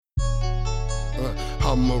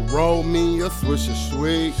I'ma roll me a Swisher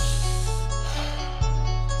Sweet.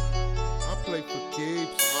 I play for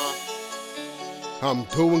keeps. I'm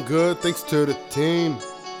doing good thanks to the team.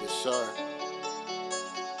 Yes, sir.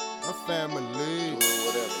 My family. Doing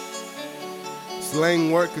whatever.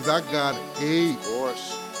 Slang work cause I gotta eat. Of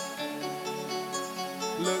course.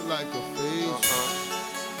 Look like a fish.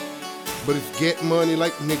 But it's get money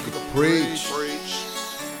like nigga preach.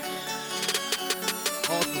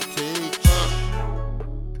 Also teach.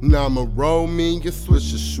 Now I'ma roll me a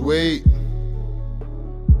Swisher Sweet.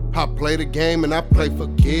 I play the game and I play for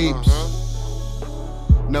keeps.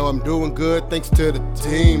 Now I'm doing good thanks to the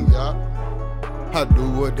team. I do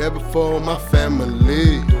whatever for my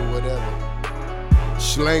family. Do whatever.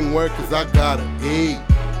 Slang work cause I gotta eat.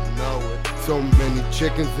 Know it. So many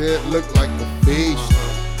chickens it look like a feast.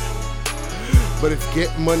 But it's get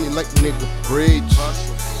money like nigga preach.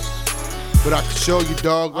 But I can show you,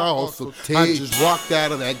 dog, I also teach. I just walked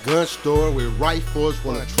out of that gun store with rifles,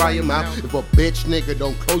 wanna try him out. If a bitch nigga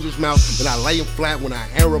don't close his mouth, then I lay him flat when I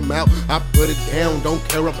air him out. I put it down, don't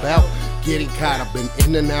care about getting caught. I've been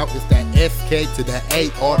in and out. It's that SK to the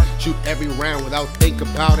AR. Shoot every round without thinking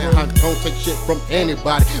about it. I don't take shit from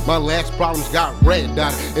anybody. My last problems got red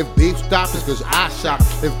dotted. If beef stop, it's cause I shot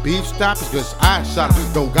him. If beef stop, it's cause I shot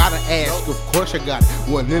him. Don't gotta ask, of course I got it.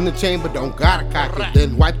 One in the chamber, don't gotta cock it.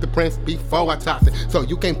 Then wipe the prints before I toss it. So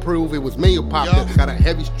you can't prove it was me who popped it. Got a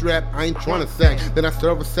heavy strap, I ain't tryna sack. Then I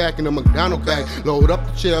serve a sack in a McDonald's bag. Load up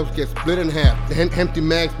the shelves, get split in half. Then empty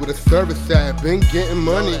mags with a service sack. Been getting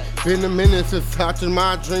money, been a minute since touching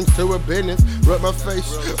my dreams to a business. Rub my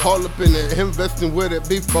face, all up in it, investing with it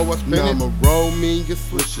before I spend it. I'ma roll me a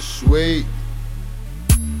Swisher Sweet.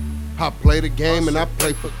 I play the game and I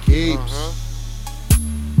play for keeps.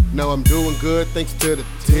 Now I'm doing good thanks to the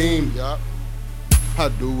team. I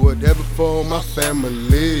do whatever for my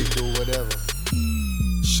family. Do whatever.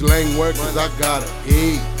 Slang work cause I gotta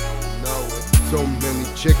eat. Know it. So many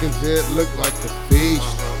chickens it look like a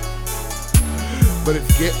feast. But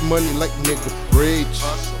it's get money like nigga preach.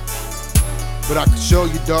 But I can show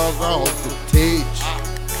you, dog, I also teach.